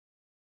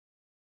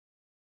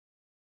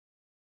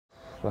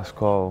best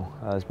goal.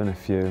 There's been a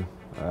few.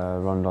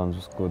 Rondon's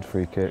was a good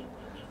free kick.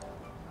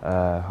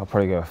 I'll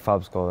probably go with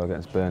Fab's goal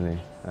against Burnley.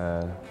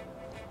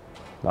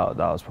 That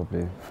was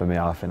probably, for me,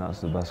 I think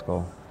that's the best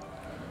goal.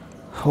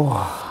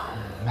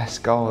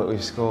 Best goal that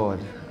we've scored.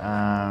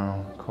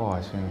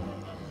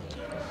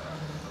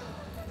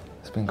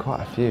 There's been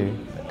quite a few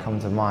that come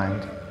to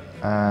mind.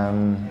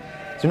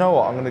 Do you know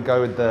what? I'm going to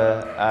go with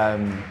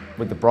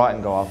the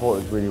Brighton goal. I thought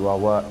it was really well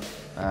worked.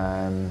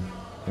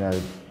 You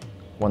know,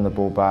 won the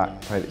ball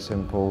back, played it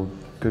simple,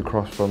 good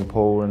cross from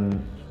Paul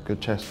and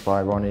good chest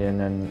by Ronnie, and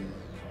then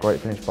great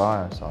finish by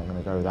us. So I'm going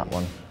to go with that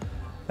one.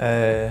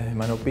 In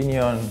my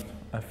opinion,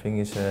 I think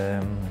it's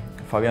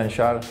Fabian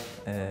Schär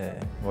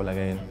goal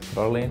against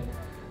Berlin.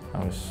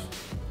 That was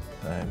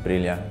a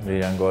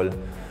brilliant goal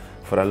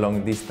for a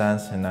long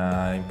distance and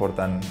an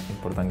important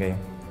game.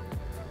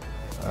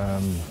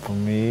 For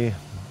me,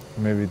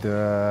 maybe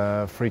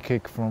the free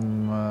kick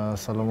from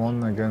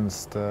Salomón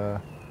against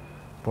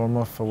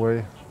Bournemouth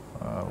away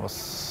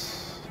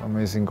was an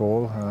amazing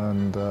goal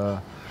and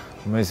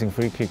amazing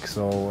free kick,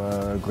 so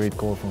a great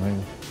goal from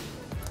him.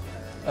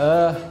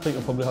 I think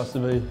it probably has to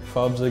be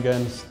Fabs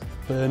against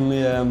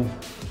Burnley.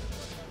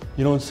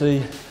 You don't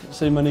see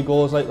many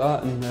goals like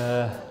that, and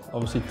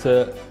obviously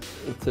to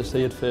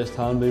see it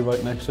firsthand, be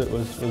right next to it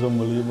was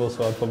unbelievable.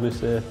 So I'd probably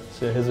say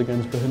his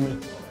against Burnley.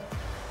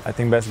 I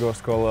think best goal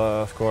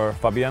scorer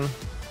Fabian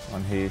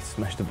when he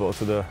smashed the ball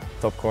to the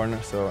top corner.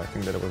 So I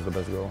think that it was the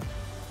best goal.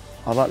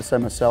 I'd like to say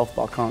myself,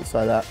 but I can't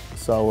say that.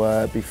 So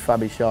it'd be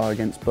Fabian Schär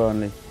against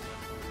Burnley.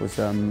 Was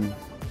I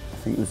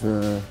think it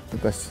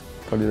was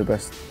probably the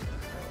best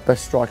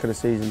strike of the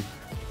season.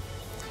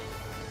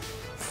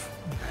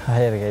 A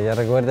ver, que yo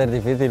recuerde es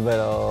difícil,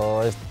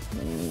 pero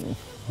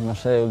no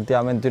sé,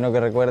 últimamente uno que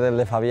recuerde, el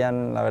de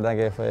Fabián, la verdad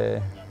que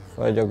fue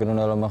yo creo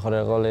uno de los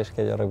mejores goles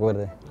que yo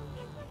recuerde.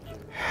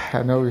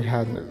 I know we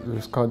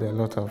scored a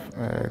lot of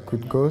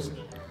good goals,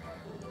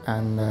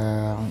 and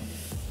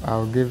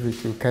I'll give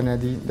it to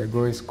Kennedy, the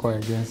goal he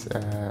scored against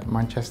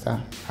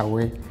Manchester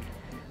away.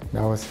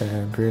 That was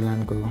a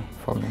brilliant goal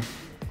for me.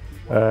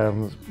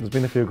 There's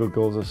been a few good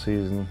goals this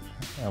season.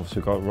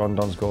 Obviously we've got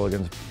Rondon's goal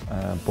against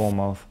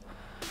Bournemouth.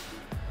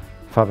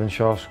 Fabian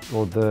Schär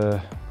scored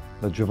the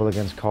dribble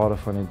against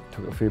Cardiff when he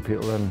took a few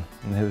people in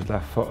and hit his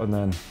left foot, and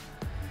then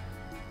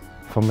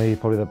for me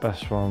probably the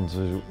best ones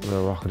is the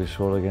rocket he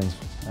scored against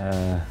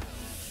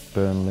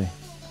Burnley.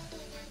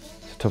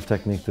 It's a tough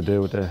technique to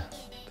do what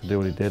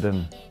he did,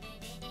 and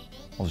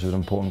also an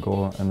important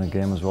goal in the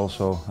game as well.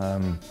 So I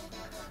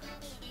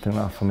think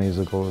that for me is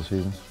the goal of the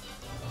season.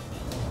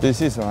 This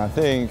season, I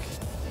think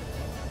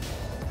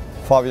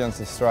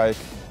Fabian's strike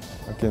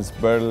against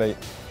Burnley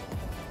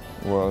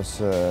was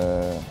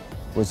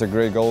a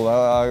great goal.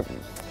 I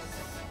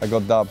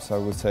got dubs. I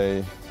would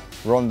say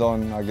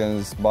Rondon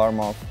against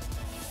Bournemouth,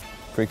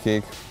 free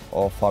kick,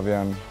 or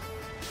Fabian.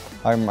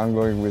 I'm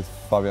going with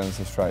Fabian's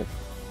strike.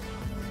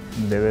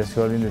 The best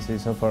goal in the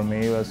season for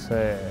me was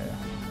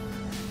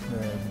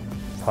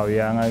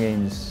Fabian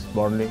against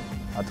Burnley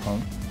at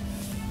home.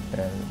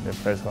 The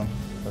first one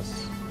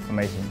was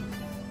amazing.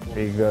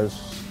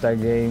 Because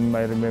that game,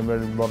 I remember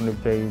Burnley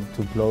played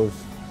too close,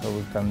 so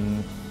we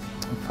can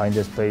find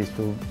the space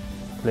to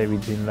play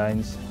between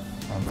lines.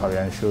 And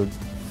Fabian shoot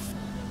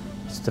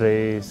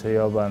straight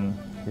up and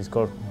he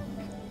scored.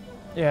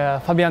 Yeah,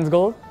 Fabian's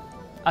goal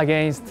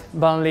against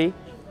Burnley,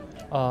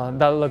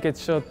 that rocket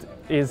shot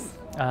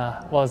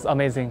was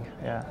amazing.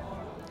 Yeah.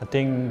 I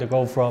think the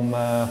goal from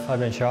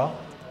Fabian Schär,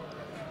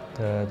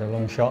 the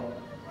long shot,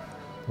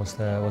 was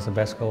the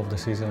best goal of the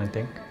season, I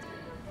think.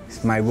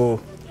 It's my goal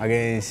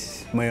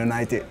against Man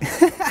United.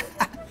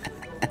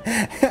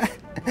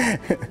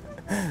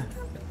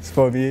 It's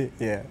for me,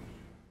 yeah.